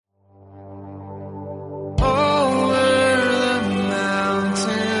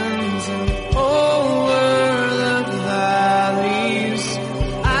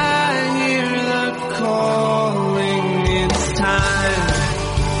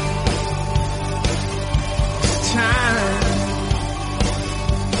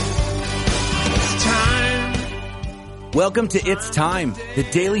Welcome to It's Time, the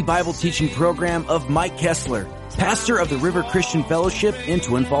daily Bible teaching program of Mike Kessler, pastor of the River Christian Fellowship in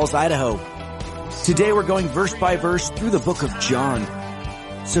Twin Falls, Idaho. Today we're going verse by verse through the book of John.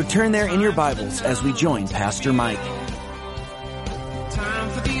 So turn there in your Bibles as we join Pastor Mike. Time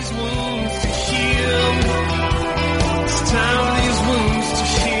for these wounds to heal. It's time for these wounds to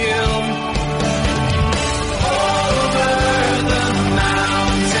heal. Over the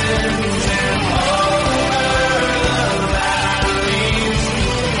mountains and over the valleys,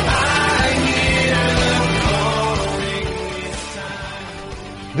 I hear the calling this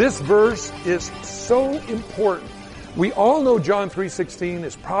time. This verse is so important. We all know John 3:16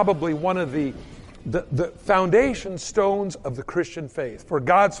 is probably one of the foundation stones of the Christian faith. For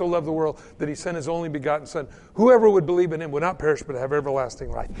God so loved the world that he sent his only begotten Son. Whoever would believe in him would not perish but have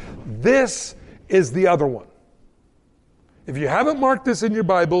everlasting life. This is the other one. If you haven't marked this in your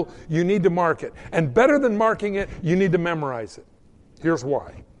Bible, you need to mark it. And better than marking it, you need to memorize it. Here's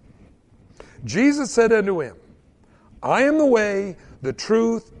why. Jesus said unto him, I am the way, the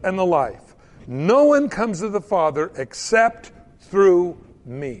truth, and the life. No one comes to the Father except through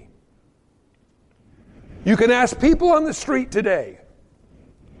me. You can ask people on the street today,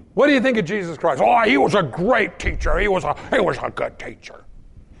 what do you think of Jesus Christ? Oh, he was a great teacher. He was a good teacher.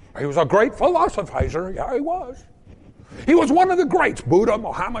 He was a great philosophizer. Yeah, he was. He was one of the greats. Buddha,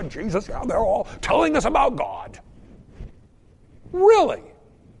 Muhammad, Jesus, yeah, they're all telling us about God. Really?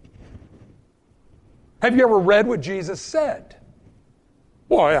 Have you ever read what Jesus said?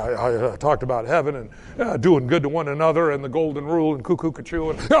 Well, I talked about heaven and doing good to one another and the golden rule and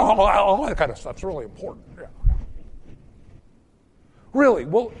cuckoo-cuckoo and all that kind of stuff. It's really important. Yeah. Really?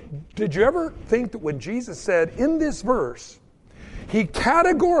 Well, did you ever think that when Jesus said in this verse, he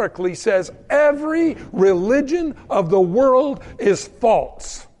categorically says every religion of the world is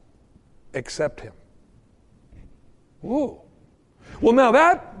false except him? Whoa. Well, now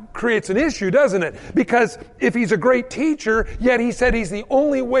that creates an issue, doesn't it? Because if he's a great teacher, yet he said he's the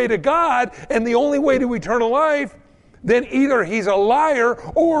only way to God and the only way to eternal life, then either he's a liar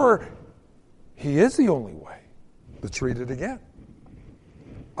or he is the only way. Let's read it again.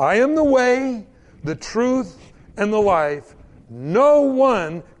 I am the way, the truth, and the life. No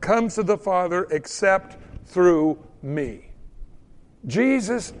one comes to the Father except through me.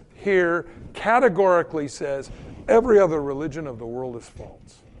 Jesus here categorically says every other religion of the world is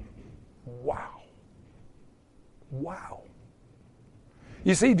false. Wow. Wow.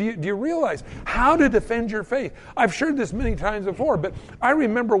 You see, do you realize how to defend your faith? I've shared this many times before, but I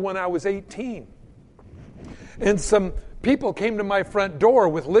remember when I was 18 and some people came to my front door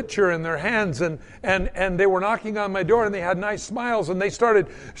with literature in their hands and they were knocking on my door and they had nice smiles and they started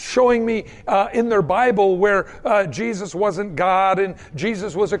showing me in their Bible where Jesus wasn't God and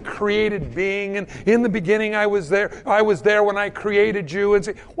Jesus was a created being and in the beginning I was there when I created you and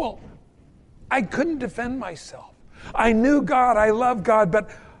say, well, I couldn't defend myself. I knew God, I love God, but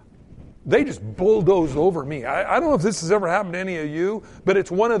they just bulldozed over me. I don't know if this has ever happened to any of you, but it's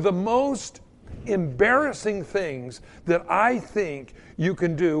one of the most embarrassing things that I think you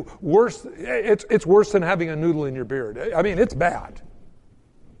can do. Worse, it's worse than having a noodle in your beard. I mean, it's bad.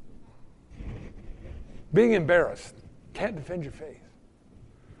 Being embarrassed. Can't defend your faith.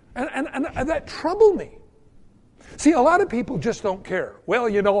 And that troubled me. See, a lot of people just don't care. Well,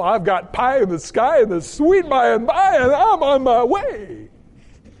 you know, I've got pie in the sky and the sweet by and by, and I'm on my way.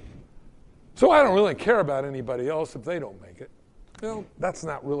 So I don't really care about anybody else if they don't make it. Well, that's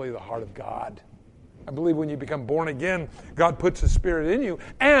not really the heart of God. I believe when you become born again, God puts His Spirit in you,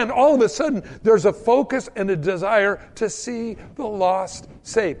 and all of a sudden, there's a focus and a desire to see the lost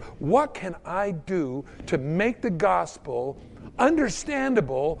saved. What can I do to make the gospel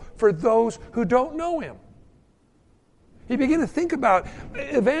understandable for those who don't know Him? You begin to think about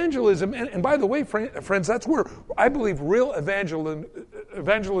evangelism, and by the way, friends, that's where I believe real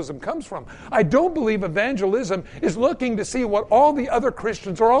evangelism comes from. I don't believe evangelism is looking to see what all the other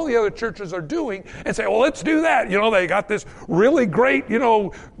Christians or all the other churches are doing and say, well, let's do that. You know, they got this really great,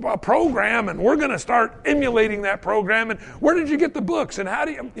 program, and we're going to start emulating that program, and where did you get the books, and how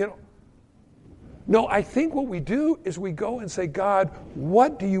do you. No, I think what we do is we go and say, God,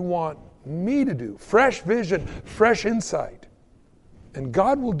 what do you want me to do? Fresh vision, fresh insight. And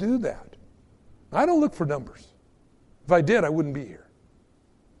God will do that. I don't look for numbers. If I did, I wouldn't be here.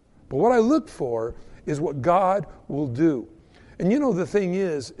 But what I look for is what God will do. And the thing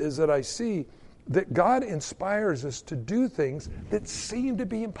is that I see that God inspires us to do things that seem to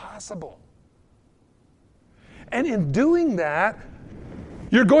be impossible. And in doing that,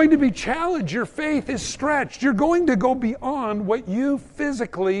 you're going to be challenged. Your faith is stretched. You're going to go beyond what you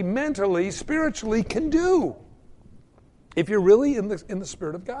physically, mentally, spiritually can do. if you're really in the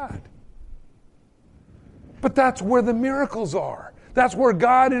Spirit of God. But that's where the miracles are. That's where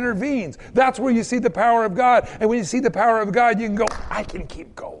God intervenes. That's where you see the power of God. And when you see the power of God, you can go, I can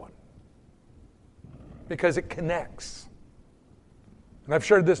keep going. Because it connects. And I've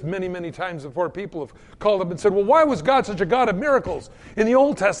shared this many, many times before. People have called up and said, well, why was God such a God of miracles in the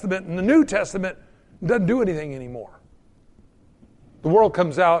Old Testament and the New Testament? It doesn't do anything anymore. The world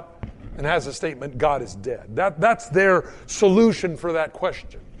comes out and has a statement, God is dead. That's their solution for that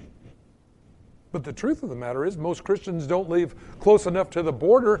question. But the truth of the matter is most Christians don't live close enough to the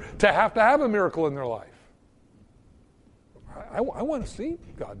border to have a miracle in their life. I want to see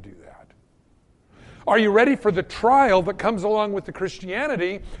God do that. Are you ready for the trial that comes along with the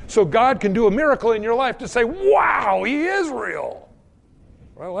Christianity so God can do a miracle in your life to say, wow, He is real?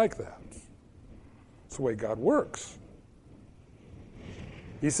 I like that. It's the way God works.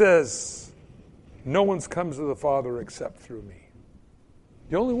 He says, no one's comes to the Father except through me.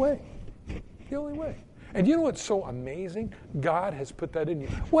 The only way. The only way. And you know what's so amazing? God has put that in you.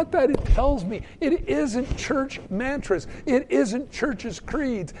 What that it tells me, it isn't church mantras. It isn't church's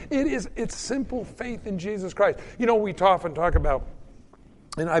creeds. It's simple faith in Jesus Christ. You know, we often talk about,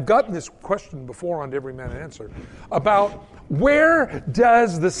 and I've gotten this question before on Every Man Answer, about where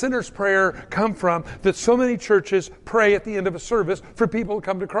does the sinner's prayer come from that so many churches pray at the end of a service for people to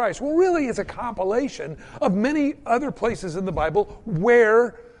come to Christ? Well, really, it's a compilation of many other places in the Bible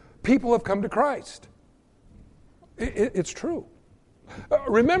where people have come to Christ. It's true.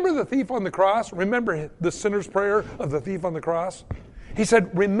 Remember the thief on the cross? Remember the sinner's prayer of the thief on the cross? He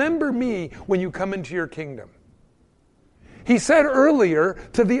said, remember me when you come into your kingdom. He said earlier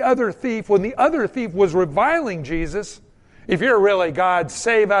to the other thief, when the other thief was reviling Jesus, if you're really God,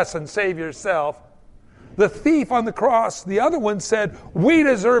 save us and save yourself. The thief on the cross, the other one said, we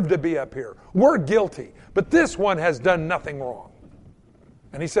deserve to be up here. We're guilty. But this one has done nothing wrong.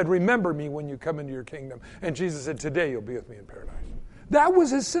 And he said, remember me when you come into your kingdom. And Jesus said, today you'll be with me in paradise. That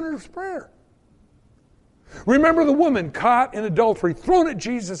was his sinner's prayer. Remember the woman caught in adultery, thrown at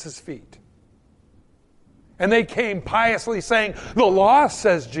Jesus' feet. And they came piously saying, the law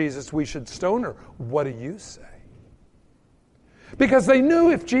says, Jesus, we should stone her. What do you say? Because they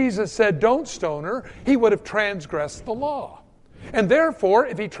knew if Jesus said, don't stone her, he would have transgressed the law. And therefore,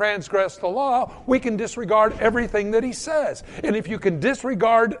 if he transgressed the law, we can disregard everything that he says. And if you can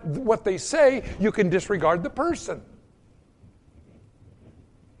disregard what they say, you can disregard the person.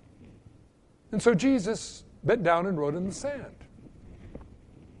 And so Jesus bent down and wrote in the sand.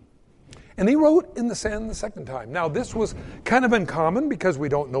 And he wrote in the sand the second time. Now, this was kind of uncommon because we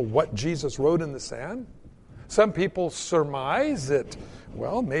don't know what Jesus wrote in the sand. Some people surmise that,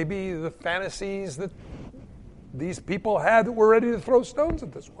 well, maybe the fantasies that these people had that were ready to throw stones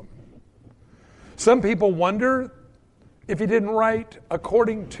at this woman. Some people wonder if he didn't write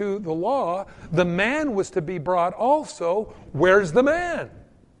according to the law, the man was to be brought also. Where's the man?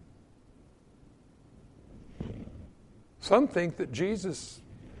 Some think that Jesus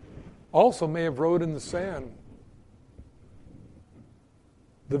also may have wrote in the sand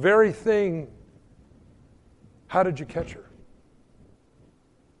the very thing, how did you catch her?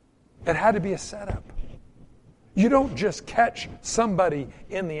 It had to be a setup. You don't just catch somebody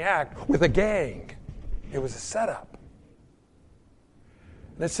in the act with a gang. It was a setup.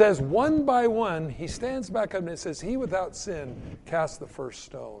 And it says, one by one, he stands back up and it says, he without sin cast the first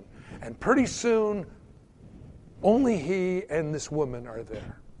stone. And pretty soon, only he and this woman are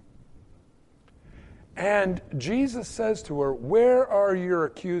there. And Jesus says to her, where are your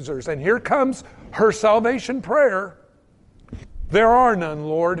accusers? And here comes her salvation prayer. There are none,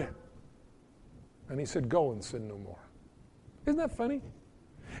 Lord. And he said, go and sin no more. Isn't that funny?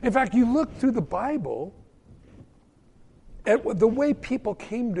 In fact, you look through the Bible at the way people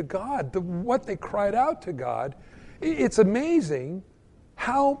came to God, what they cried out to God. It's amazing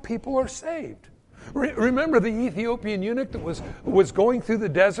how people are saved. Remember the Ethiopian eunuch that was going through the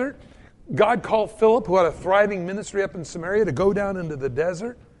desert? God called Philip, who had a thriving ministry up in Samaria, to go down into the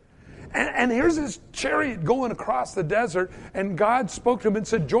desert. And here's this chariot going across the desert, and God spoke to him and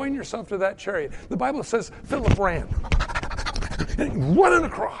said, join yourself to that chariot. The Bible says Philip ran, and running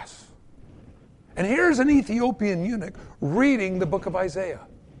across. And here's an Ethiopian eunuch reading the book of Isaiah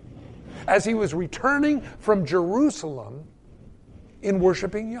as he was returning from Jerusalem in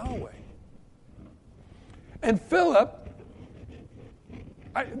worshiping Yahweh. And Philip,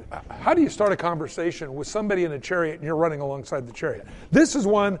 how do you start a conversation with somebody in a chariot and you're running alongside the chariot? This is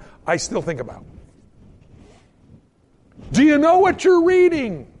one I still think about. Do you know what you're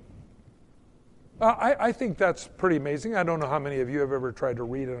reading? I think that's pretty amazing. I don't know how many of you have ever tried to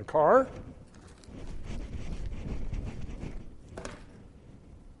read in a car.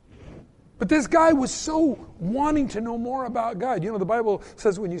 But this guy was so wanting to know more about God. You know, the Bible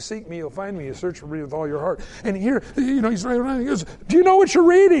says when you seek me, you'll find me. You search for me with all your heart. And here, you know, he's running around and he goes, do you know what you're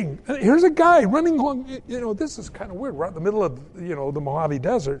reading? And here's a guy running along. You know, this is kind of weird. We're out in the middle of, you know, the Mojave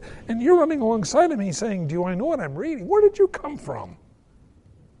Desert. And you're running alongside of me saying, do I know what I'm reading? Where did you come from?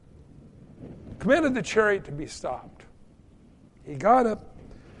 Commanded the chariot to be stopped. He got up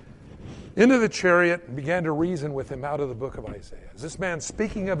into the chariot and began to reason with him out of the book of Isaiah. Is this man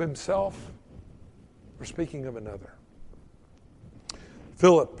speaking of himself or speaking of another?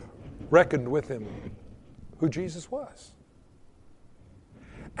 Philip reckoned with him who Jesus was.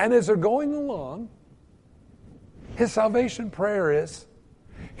 And as they're going along, his salvation prayer is,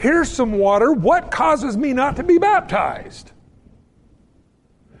 here's some water. What causes me not to be baptized?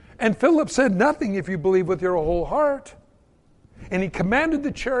 And Philip said, nothing if you believe with your whole heart. And he commanded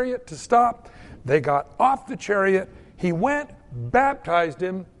the chariot to stop. They got off the chariot. He went, baptized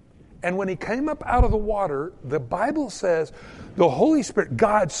him. And when he came up out of the water, the Bible says the Holy Spirit,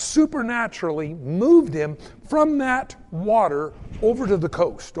 God supernaturally moved him from that water over to the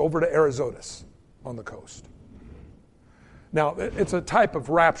coast, over to Azotus on the coast. Now, it's a type of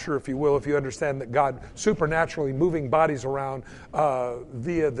rapture, if you will, if you understand that God supernaturally moving bodies around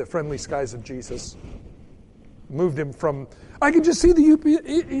via the friendly skies of Jesus. Moved him from, I could just see the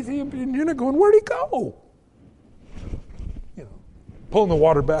Ethiopian eunuch going, where'd he go? You know, pulling the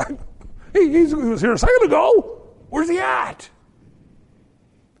water back. He was here a second ago. Where's he at?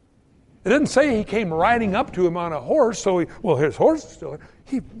 It doesn't say he came riding up to him on a horse, so his horse is still there.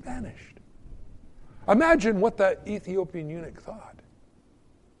 He vanished. Imagine what that Ethiopian eunuch thought.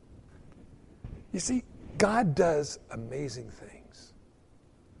 You see, God does amazing things.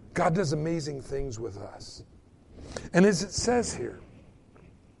 God does amazing things with us. And as it says here,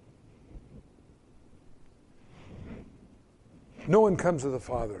 no one comes to the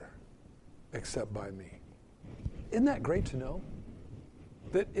Father except by me. Isn't that great to know?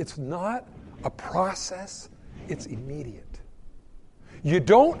 That it's not a process, it's immediate. You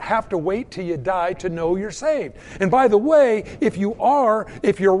don't have to wait till you die to know you're saved. And by the way, if you're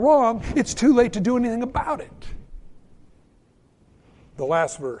wrong, it's too late to do anything about it. The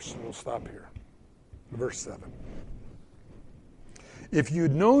last verse, we'll stop here. Verse 7. If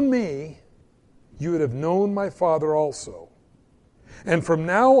you'd known me, you would have known my Father also. And from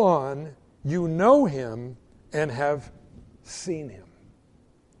now on, you know him and have seen him.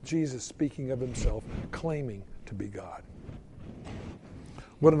 Jesus speaking of himself, claiming to be God.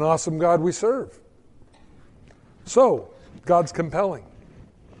 What an awesome God we serve. So, God's compelling.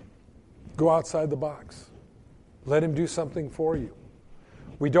 Go outside the box. Let him do something for you.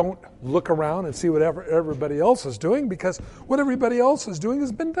 We don't look around and see what everybody else is doing, because what everybody else is doing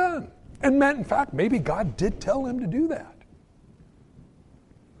has been done. And in fact, maybe God did tell him to do that.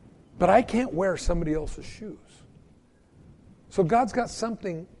 But I can't wear somebody else's shoes. So God's got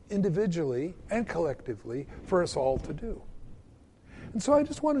something individually and collectively for us all to do. And so I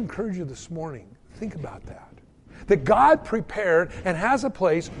just want to encourage you this morning, think about that. That God prepared and has a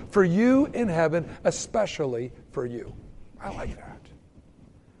place for you in heaven, especially for you. I like that.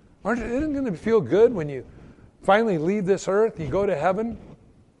 Isn't it going to feel good when you finally leave this earth, you go to heaven,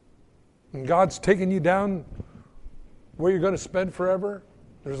 and God's taking you down where you're going to spend forever?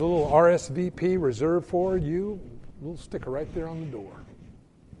 There's a little RSVP reserved for you, a little sticker right there on the door.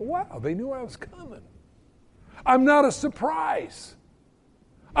 Wow, they knew I was coming. I'm not a surprise.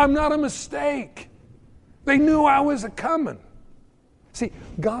 I'm not a mistake. They knew I was coming. See,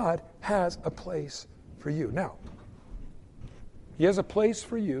 God has a place for you. Now, he has a place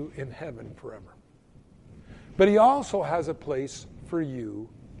for you in heaven forever. But he also has a place for you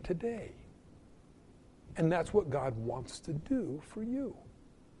today. And that's what God wants to do for you.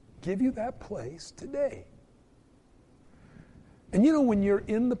 Give you that place today. And you know, when you're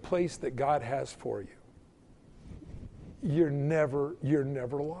in the place that God has for you, you're never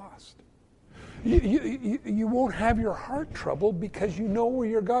lost. You won't have your heart troubled because you know where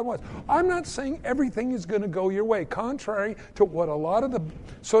your God wants. I'm not saying everything is going to go your way, contrary to what a lot of the,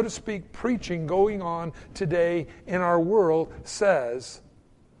 so to speak, preaching going on today in our world says.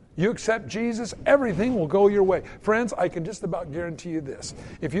 You accept Jesus, everything will go your way. Friends, I can just about guarantee you this.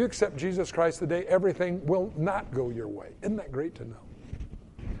 If you accept Jesus Christ today, everything will not go your way. Isn't that great to know?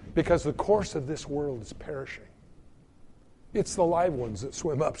 Because the course of this world is perishing. It's the live ones that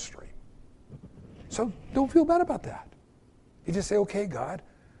swim upstream. So don't feel bad about that. You just say, okay, God,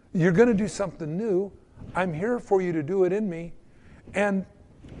 you're going to do something new. I'm here for you to do it in me. And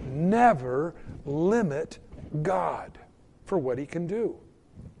never limit God for what he can do.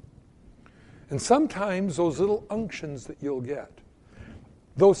 And sometimes those little unctions that you'll get,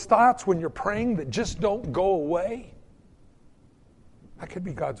 Those thoughts when you're praying that just don't go away, that could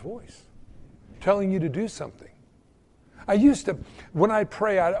be God's voice telling you to do something. I used to, when I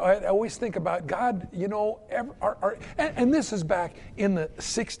pray, I always think about God, and this is back in the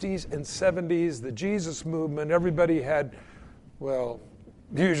 60s and 70s, the Jesus movement. Everybody had, well,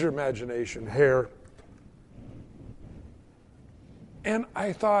 use your imagination, hair. And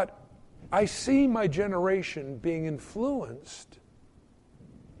I thought, I see my generation being influenced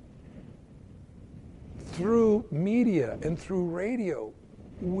through media and through radio.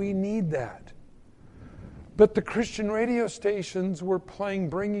 We need that. But the Christian radio stations were playing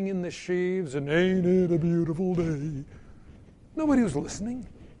Bringing in the Sheaves and Ain't It a Beautiful Day. Nobody was listening.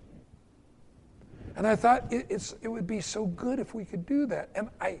 And I thought it would be so good if we could do that. And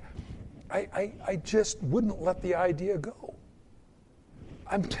I just wouldn't let the idea go.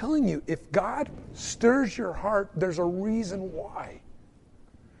 I'm telling you, if God stirs your heart, there's a reason why.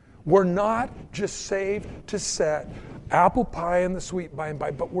 We're not just saved to set apple pie in the sweet by and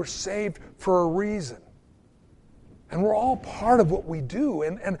by, but we're saved for a reason. And we're all part of what we do.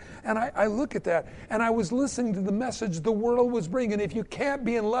 And I look at that, and I was listening to the message the world was bringing. If you can't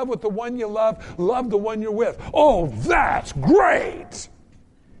be in love with the one you love the one you're with. Oh, that's great!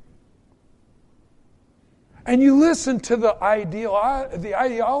 And you listen to the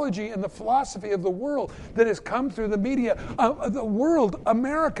ideology and the philosophy of the world that has come through the media. The world,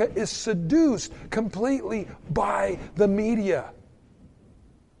 America, is seduced completely by the media.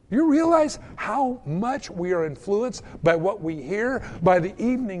 You realize how much we are influenced by what we hear, by the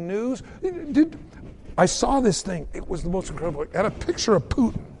evening news? I saw this thing. It was the most incredible. It had a picture of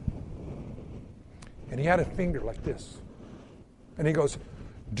Putin. And he had a finger like this. And he goes,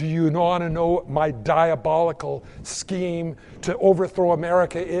 do you want to know what my diabolical scheme to overthrow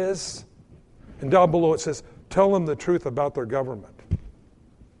America is? And down below it says, tell them the truth about their government.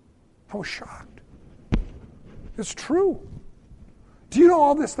 I was shocked. It's true. Do you know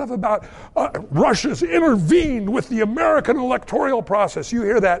all this stuff about Russia's intervened with the American electoral process? You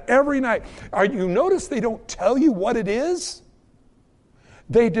hear that every night. You notice they don't tell you what it is?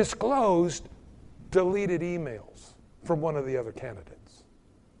 They disclosed deleted emails from one of the other candidates.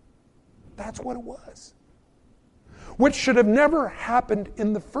 That's what it was. Which should have never happened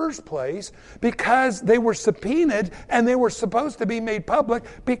in the first place because they were subpoenaed and they were supposed to be made public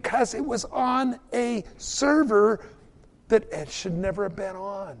because it was on a server that it should never have been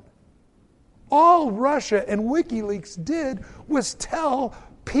on. All Russia and WikiLeaks did was tell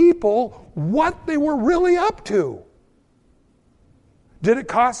people what they were really up to. Did it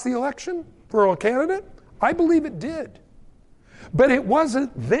cost the election for a candidate? I believe it did. But it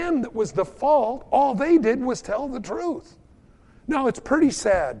wasn't them that was the fault. All they did was tell the truth. Now, it's pretty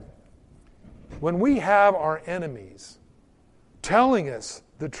sad when we have our enemies telling us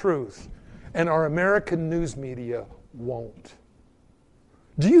the truth and our American news media won't.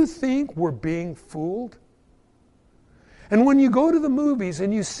 Do you think we're being fooled? And when you go to the movies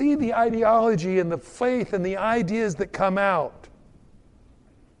and you see the ideology and the faith and the ideas that come out,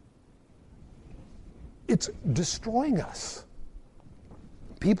 it's destroying us.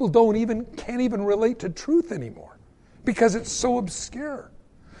 People can't even relate to truth anymore because it's so obscure.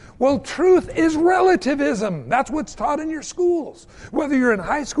 Well, truth is relativism. That's what's taught in your schools, whether you're in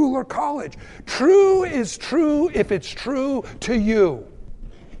high school or college. True is true if it's true to you.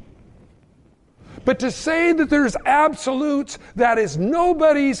 But to say that there's absolutes, that is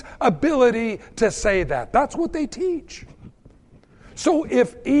nobody's ability to say that. That's what they teach. So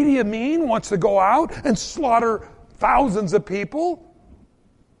if Idi Amin wants to go out and slaughter thousands of people,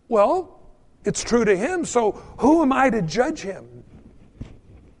 well, it's true to him, so who am I to judge him?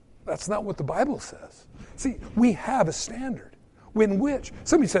 That's not what the Bible says. See, we have a standard in which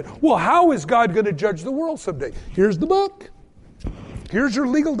somebody said, well, how is God going to judge the world someday? Here's the book. Here's your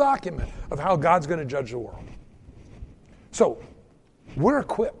legal document of how God's going to judge the world. So, we're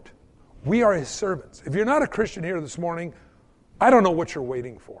equipped. We are his servants. If you're not a Christian here this morning, I don't know what you're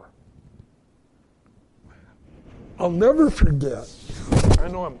waiting for. I'll never forget. I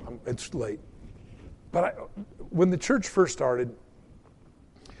know it's late. But when the church first started,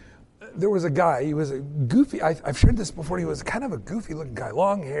 there was a guy, he was a goofy, I've shared this before, he was kind of a goofy looking guy,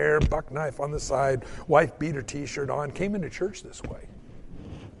 long hair, buck knife on the side, wife beater t-shirt on, came into church this way,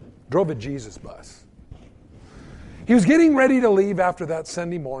 drove a Jesus bus. He was getting ready to leave after that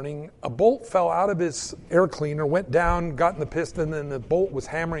Sunday morning. A bolt fell out of his air cleaner, went down, got in the piston, and the bolt was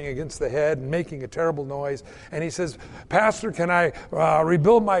hammering against the head and making a terrible noise. And he says, Pastor, can I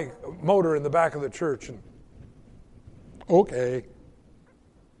rebuild my motor in the back of the church? And, okay.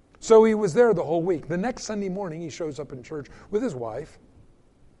 So he was there the whole week. The next Sunday morning, he shows up in church with his wife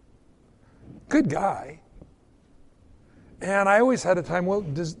Good guy. And I always had a time, well,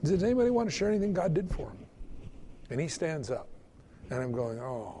 does anybody want to share anything God did for him? And he stands up. And I'm going,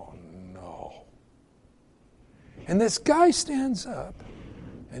 oh, no. And this guy stands up.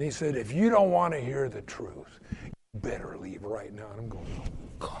 And he said, if you don't want to hear the truth, you better leave right now. And I'm going, oh,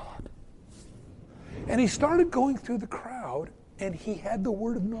 God. And he started going through the crowd. And he had the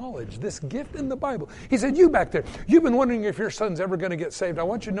word of knowledge, this gift in the Bible. He said, you back there, you've been wondering if your son's ever going to get saved. I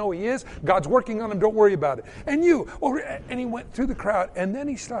want you to know he is. God's working on him. Don't worry about it. And you, and he went through the crowd. And then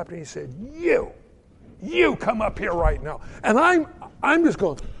he stopped and he said, you come up here right now. And I'm just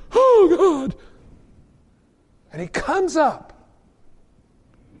going, oh, God. And he comes up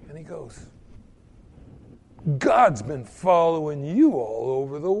and he goes, God's been following you all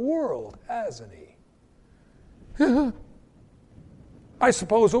over the world, hasn't he? I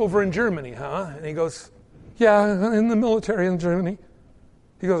suppose over in Germany, huh? And he goes, yeah, in the military in Germany.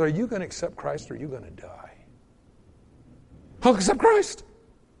 He goes, are you going to accept Christ or are you going to die? I'll accept Christ.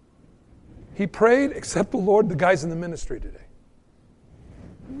 He prayed, accept the Lord. The guy's in the ministry today.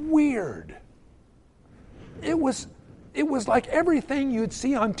 Weird. It was like everything you'd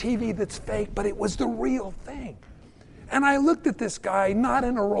see on TV that's fake, but it was the real thing. And I looked at this guy, not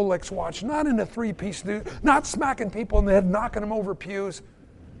in a Rolex watch, not in a three-piece suit, not smacking people in the head, knocking them over pews.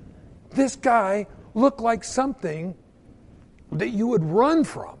 This guy looked like something that you would run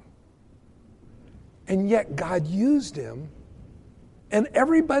from. And yet God used him. And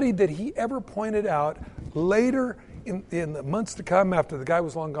everybody that he ever pointed out later in the months to come after the guy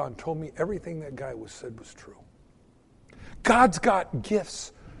was long gone told me everything that guy said was true. God's got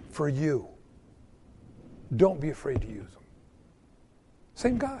gifts for you. Don't be afraid to use them.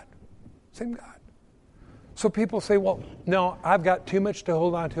 Same God. Same God. So people say, well, no, I've got too much to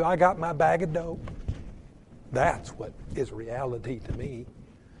hold on to. I got my bag of dope. That's what is reality to me.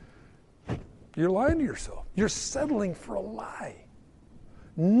 You're lying to yourself. You're settling for a lie.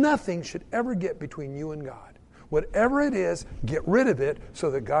 Nothing should ever get between you and God. Whatever it is, get rid of it so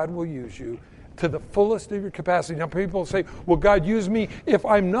that God will use you to the fullest of your capacity. Now, people say, will God use me if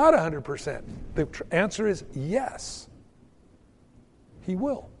I'm not 100%? The answer is yes. He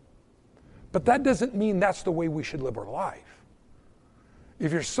will. But that doesn't mean that's the way we should live our life.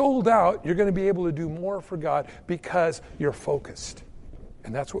 If you're sold out, you're going to be able to do more for God because you're focused.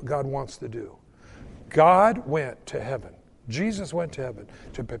 And that's what God wants to do. God went to heaven. Jesus went to heaven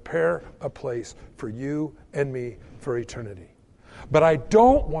to prepare a place for you and me for eternity. But I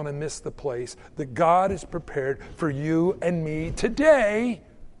don't want to miss the place that God has prepared for you and me today,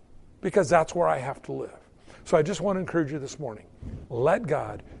 because that's where I have to live. So I just want to encourage you this morning. Let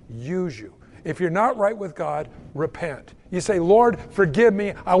God use you. If you're not right with God, repent. You say, Lord, forgive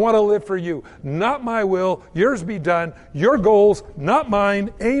me. I want to live for you. Not my will. Yours be done. Your goals, not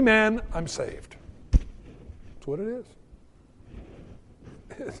mine. Amen. I'm saved. That's what it is.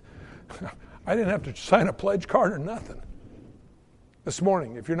 I didn't have to sign a pledge card or nothing. This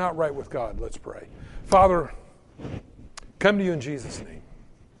morning, if you're not right with God, let's pray. Father, come to you in Jesus' name.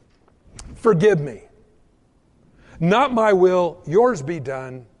 Forgive me. Not my will, yours be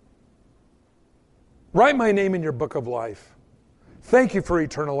done. Write my name in your book of life. Thank you for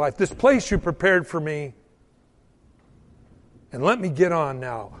eternal life, this place you prepared for me. And let me get on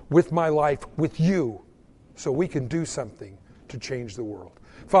now with my life with you so we can do something to change the world.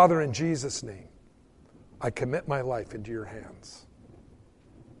 Father, in Jesus' name, I commit my life into your hands.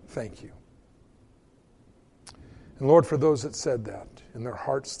 Thank you. And Lord, for those that said that in their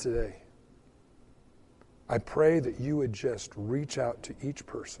hearts today, I pray that you would just reach out to each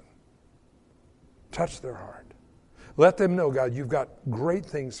person. Touch their heart. Let them know, God, you've got great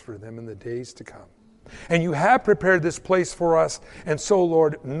things for them in the days to come. And you have prepared this place for us. And so,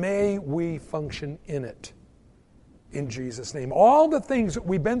 Lord, may we function in it. In Jesus' name. All the things that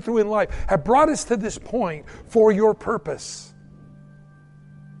we've been through in life have brought us to this point for your purpose.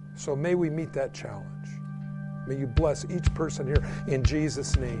 So may we meet that challenge. May you bless each person here in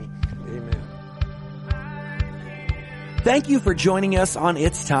Jesus' name. Amen. Thank you for joining us on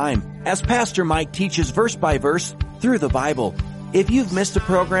It's Time, as Pastor Mike teaches verse by verse through the Bible. If you've missed a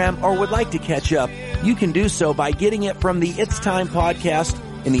program or would like to catch up, you can do so by getting it from the It's Time podcast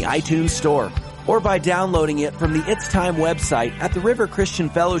in the iTunes Store, or by downloading it from the It's Time website at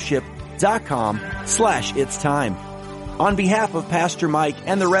theriverchristianfellowship.com/It's Time. On behalf of Pastor Mike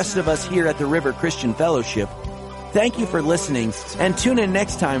and the rest of us here at the River Christian Fellowship, thank you for listening, and tune in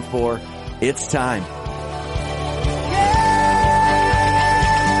next time for It's Time.